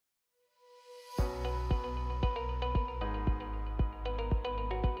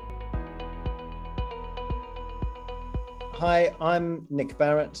Hi, I'm Nick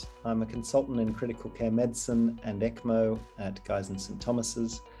Barrett. I'm a consultant in critical care medicine and ECMO at Guy's and St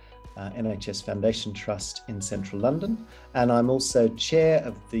Thomas's NHS Foundation Trust in central London. And I'm also chair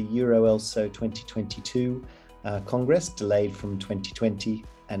of the EuroELSO 2022 Congress, delayed from 2020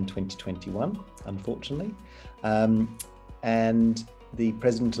 and 2021, unfortunately, and the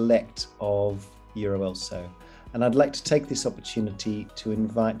president-elect of EuroELSO. And I'd like to take this opportunity to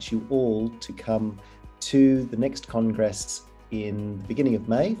invite you all to come to the next Congress in the beginning of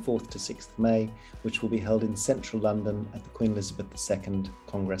May, 4th to 6th May, which will be held in central London at the Queen Elizabeth II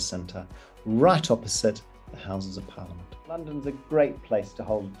Congress Centre, right opposite the Houses of Parliament. London's a great place to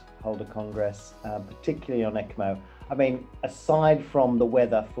hold a Congress, particularly on ECMO. I mean, aside from the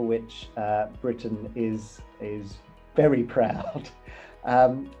weather, for which Britain is very proud,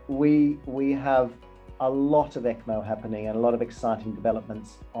 we have a lot of ECMO happening and a lot of exciting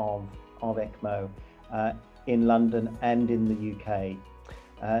developments of ECMO in London and in the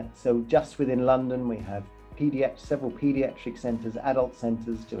UK. So just within London, we have several paediatric centres, adult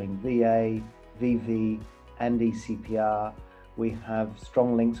centres doing VA, VV and ECPR. We have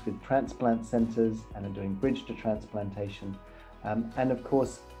strong links with transplant centres and are doing bridge to transplantation. And of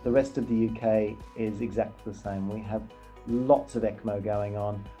course, the rest of the UK is exactly the same. We have lots of ECMO going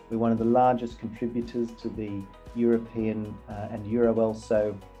on. We're one of the largest contributors to the European and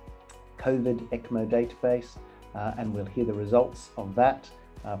EuroELSO COVID ECMO database, and we'll hear the results of that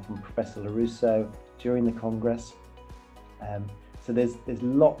from Professor LaRusso during the Congress. So there's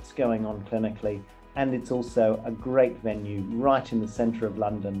lots going on clinically, and it's also a great venue right in the centre of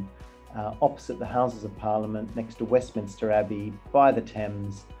London, opposite the Houses of Parliament, next to Westminster Abbey, by the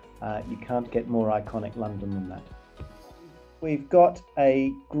Thames. You can't get more iconic London than that. We've got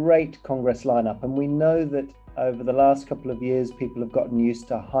a great Congress lineup, and we know that over the last couple of years, people have gotten used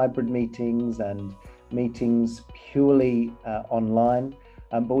to hybrid meetings and meetings purely online.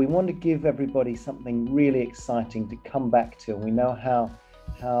 But we want to give everybody something really exciting to come back to. And we know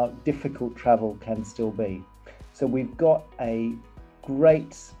how difficult travel can still be. So we've got a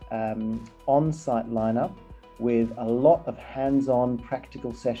great on-site lineup with a lot of hands-on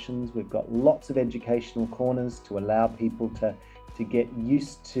practical sessions. We've got lots of educational corners to allow people to get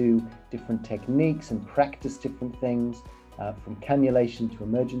used to different techniques and practice different things, from cannulation to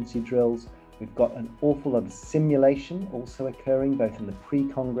emergency drills. We've got an awful lot of simulation also occurring both in the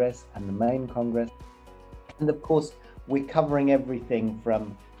pre-Congress and the main Congress. And of course, we're covering everything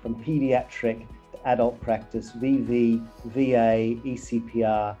from pediatric to adult practice, VV, VA,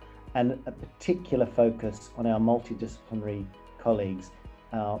 ECPR, and a particular focus on our multidisciplinary colleagues,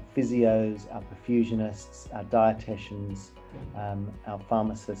 our physios, our perfusionists, our dietitians, our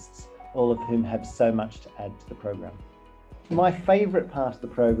pharmacists, all of whom have so much to add to the program. My favourite part of the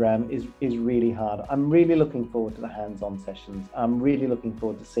program is really hard. I'm really looking forward to the hands-on sessions. I'm really looking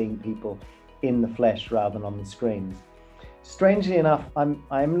forward to seeing people in the flesh rather than on the screens. Strangely enough,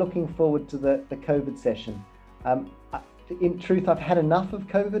 I'm looking forward to the COVID session. In truth, I've had enough of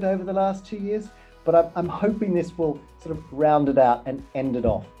COVID over the last 2 years, but I'm hoping this will sort of round it out and end it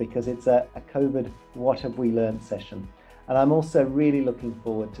off, because it's a COVID what have we learned session. And I'm also really looking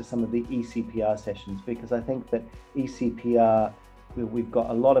forward to some of the ECPR sessions, because I think that ECPR, we've got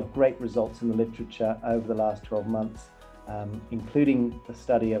a lot of great results in the literature over the last 12 months, including the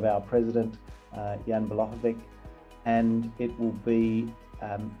study of our president, Jan Błachowicz, and it will be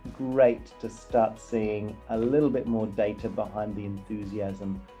great to start seeing a little bit more data behind the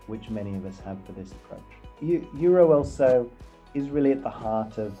enthusiasm which many of us have for this approach. EuroELSO is really at the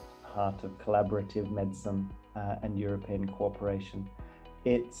heart of collaborative medicine and European cooperation.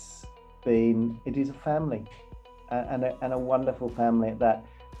 It is a family, and a wonderful family at that.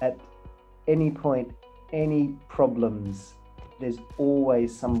 At any point, any problems, there's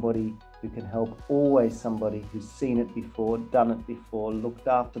always somebody who can help, always somebody who's seen it before, done it before, looked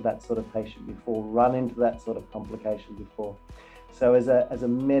after that sort of patient before, run into that sort of complication before. So as a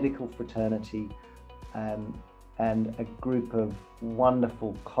medical fraternity and a group of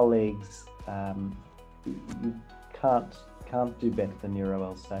wonderful colleagues, you can't do better than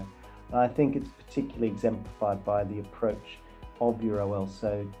EuroELSO. And I think it's particularly exemplified by the approach of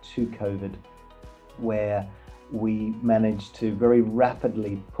EuroELSO to COVID, where we managed to very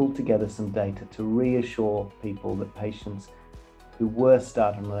rapidly pull together some data to reassure people that patients who were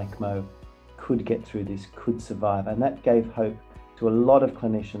started on ECMO could get through this, could survive. And that gave hope to a lot of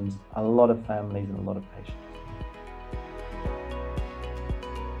clinicians, a lot of families, and a lot of patients.